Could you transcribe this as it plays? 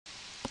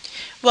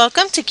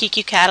Welcome to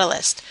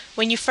QQCatalyst.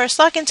 When you first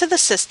log into the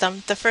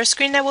system, the first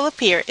screen that will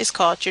appear is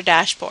called your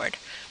dashboard.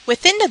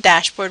 Within the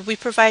dashboard, we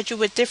provide you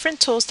with different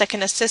tools that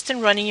can assist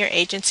in running your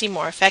agency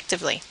more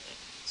effectively.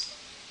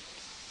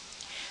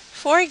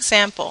 For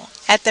example,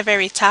 at the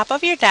very top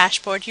of your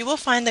dashboard, you will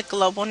find the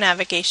Global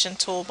Navigation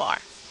toolbar.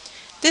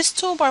 This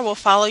toolbar will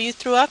follow you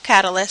throughout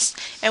Catalyst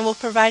and will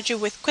provide you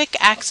with quick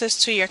access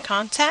to your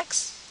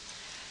contacts,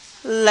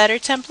 letter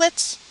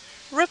templates,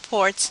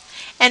 reports,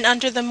 and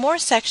under the More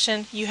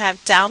section you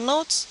have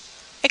Downloads,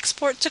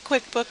 Export to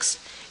QuickBooks,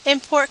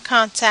 Import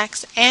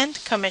Contacts,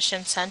 and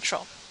Commission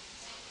Central.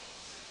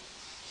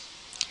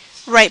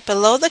 Right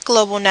below the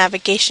Global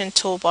Navigation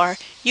toolbar,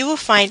 you will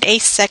find a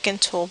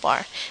second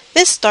toolbar.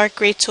 This dark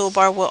gray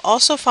toolbar will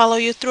also follow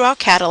you throughout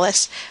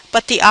Catalyst,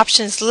 but the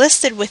options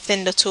listed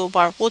within the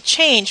toolbar will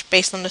change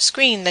based on the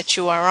screen that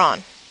you are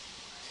on.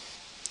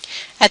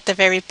 At the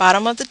very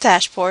bottom of the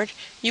dashboard,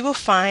 you will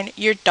find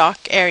your dock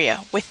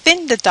area.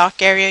 Within the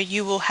dock area,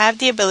 you will have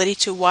the ability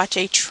to watch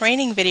a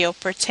training video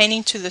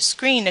pertaining to the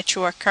screen that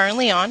you are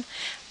currently on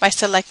by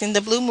selecting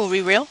the blue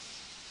movie reel.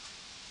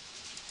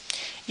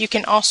 You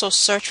can also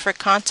search for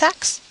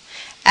contacts,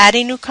 add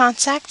a new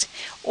contact,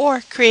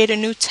 or create a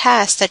new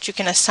task that you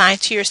can assign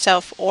to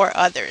yourself or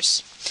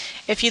others.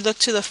 If you look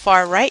to the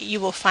far right, you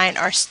will find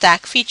our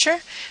stack feature,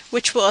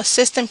 which will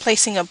assist in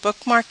placing a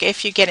bookmark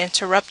if you get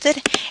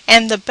interrupted,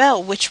 and the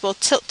bell, which will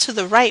tilt to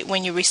the right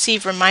when you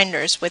receive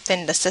reminders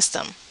within the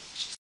system.